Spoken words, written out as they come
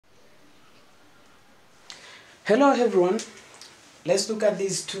Hello everyone, let's look at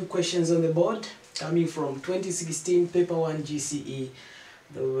these two questions on the board coming from 2016 paper 1 GCE.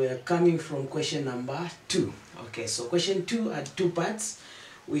 They were coming from question number 2. Okay, so question 2 had two parts.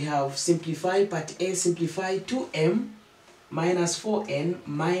 We have simplify part A, simplify 2m minus 4n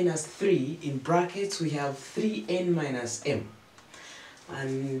minus 3 in brackets we have 3n minus m,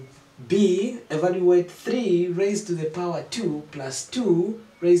 and B, evaluate 3 raised to the power 2 plus 2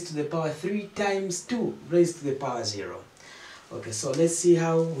 raised to the power 3 times 2 raised to the power 0. Okay, so let's see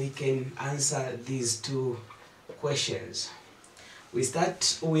how we can answer these two questions. We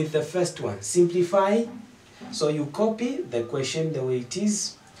start with the first one, simplify. So you copy the question the way it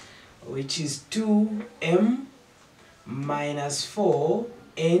is, which is 2m minus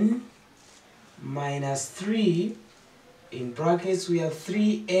 4n minus 3, in brackets we have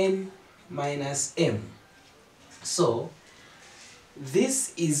 3n minus m. So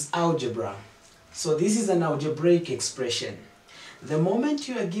this is algebra. So this is an algebraic expression. The moment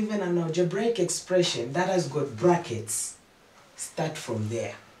you are given an algebraic expression that has got brackets, start from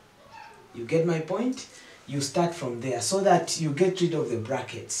there. You get my point? You start from there so that you get rid of the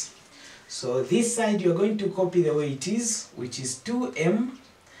brackets. So this side you're going to copy the way it is, which is 2m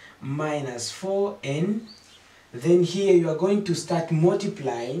minus 4n. Then here you are going to start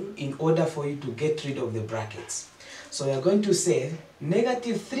multiplying in order for you to get rid of the brackets. So you are going to say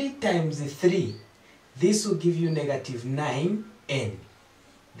negative 3 times 3. This will give you negative 9n.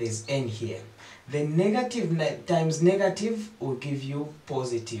 There's n here. Then negative times negative will give you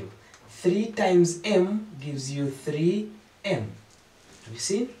positive. 3 times m gives you 3m. Have you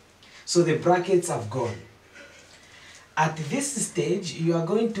seen? So the brackets have gone. At this stage, you are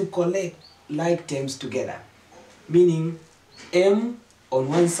going to collect like terms together, meaning m on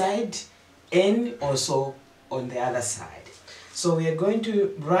one side, n also on the other side. So we are going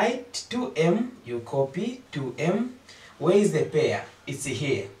to write 2m, you copy 2m. Where is the pair? It's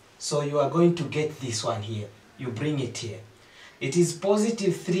here. So you are going to get this one here. You bring it here. It is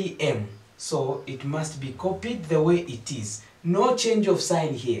positive 3m, so it must be copied the way it is. No change of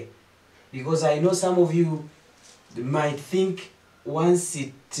sign here, because I know some of you might think once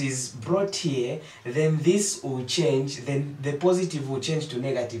it is brought here, then this will change, then the positive will change to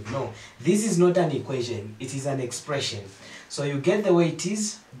negative. No, this is not an equation, it is an expression. So you get the way it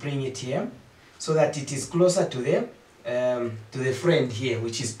is, bring it here, so that it is closer to the friend here,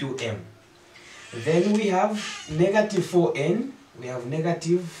 which is 2m. Then we have negative 4n, we have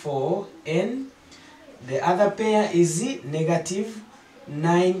negative 4n. The other pair is negative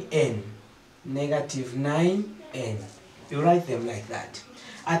 9n, negative 9n. You write them like that.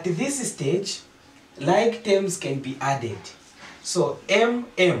 At this stage, like terms can be added. So m,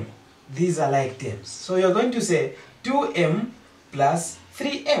 these are like terms. So you're going to say 2m plus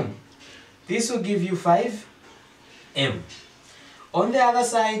 3m. This will give you 5m. On the other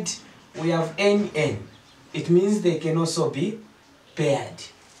side, we have n. It means they can also be paired.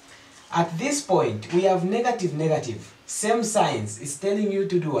 At this point, we have negative. Same signs. It's telling you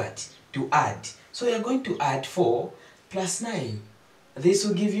to do what? To add. So you're going to add 4 plus 9. This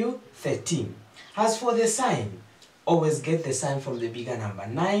will give you 13. As for the sign, always get the sign from the bigger number.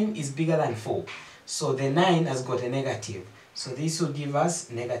 9 is bigger than 4. So the 9 has got a negative. So this will give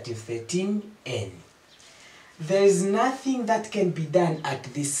us negative 13n. There is nothing that can be done at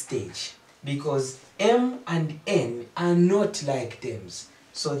this stage, because m and n are not like terms.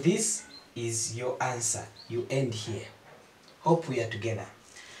 So this is your answer. You end here. Hope we are together.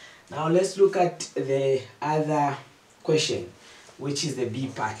 Now let's look at the other question, which is the B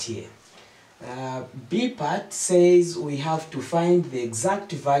part here. B part says we have to find the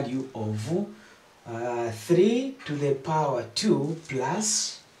exact value of 3 to the power 2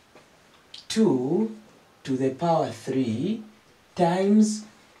 plus 2 to the power 3 times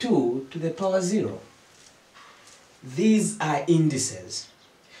 2 to the power 0. These are indices.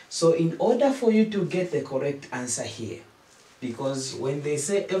 So in order for you to get the correct answer here, because when they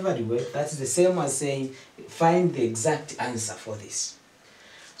say evaluate, that's the same as saying find the exact answer for this.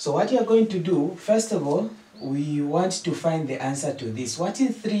 So what you are going to do, first of all, we want to find the answer to this. What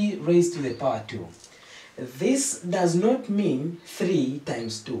is 3 raised to the power 2? This does not mean 3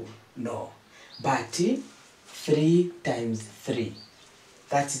 times 2, no, but 3 times 3.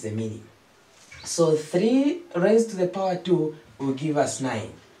 That is the meaning. So 3 raised to the power 2 will give us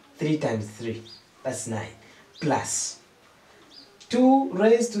 9. 3 times 3, that's 9, plus 2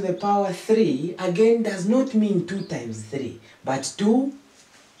 raised to the power 3, again does not mean 2 times 3, but 2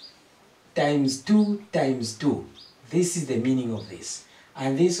 times 2 times 2. This is the meaning of this.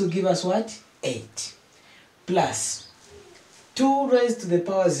 And this will give us what? 8. Plus 2 raised to the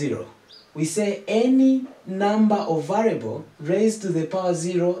power 0. we say any number or variable raised to the power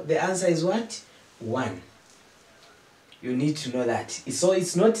 0, the answer is what? 1. You need to know that. So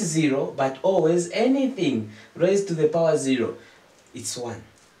it's not 0, but always anything raised to the power 0, it's 1.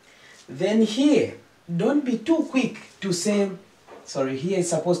 Then here, don't be too quick to say, sorry, here is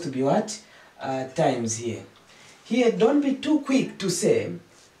supposed to be what? Times here. Here, don't be too quick to say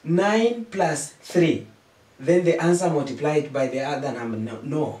 9 plus 3. Then the answer multiplied by the other number.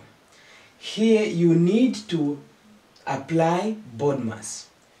 No. Here you need to apply BODMAS.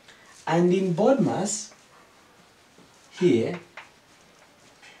 And in BODMAS, here,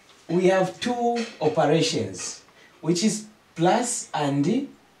 we have two operations, which is plus and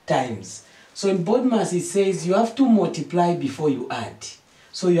times. So in BODMAS it says you have to multiply before you add.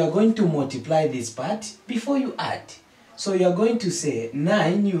 So you are going to multiply this part before you add. So you are going to say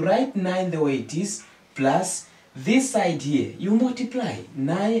 9, you write 9 the way it is, plus this side here, you multiply.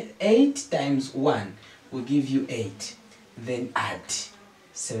 8 times 1 will give you 8. Then add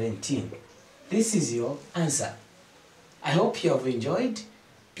 17. This is your answer. I hope you have enjoyed.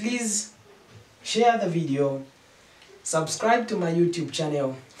 Please share the video, subscribe to my YouTube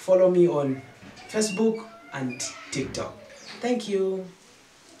channel, follow me on Facebook and TikTok. Thank you.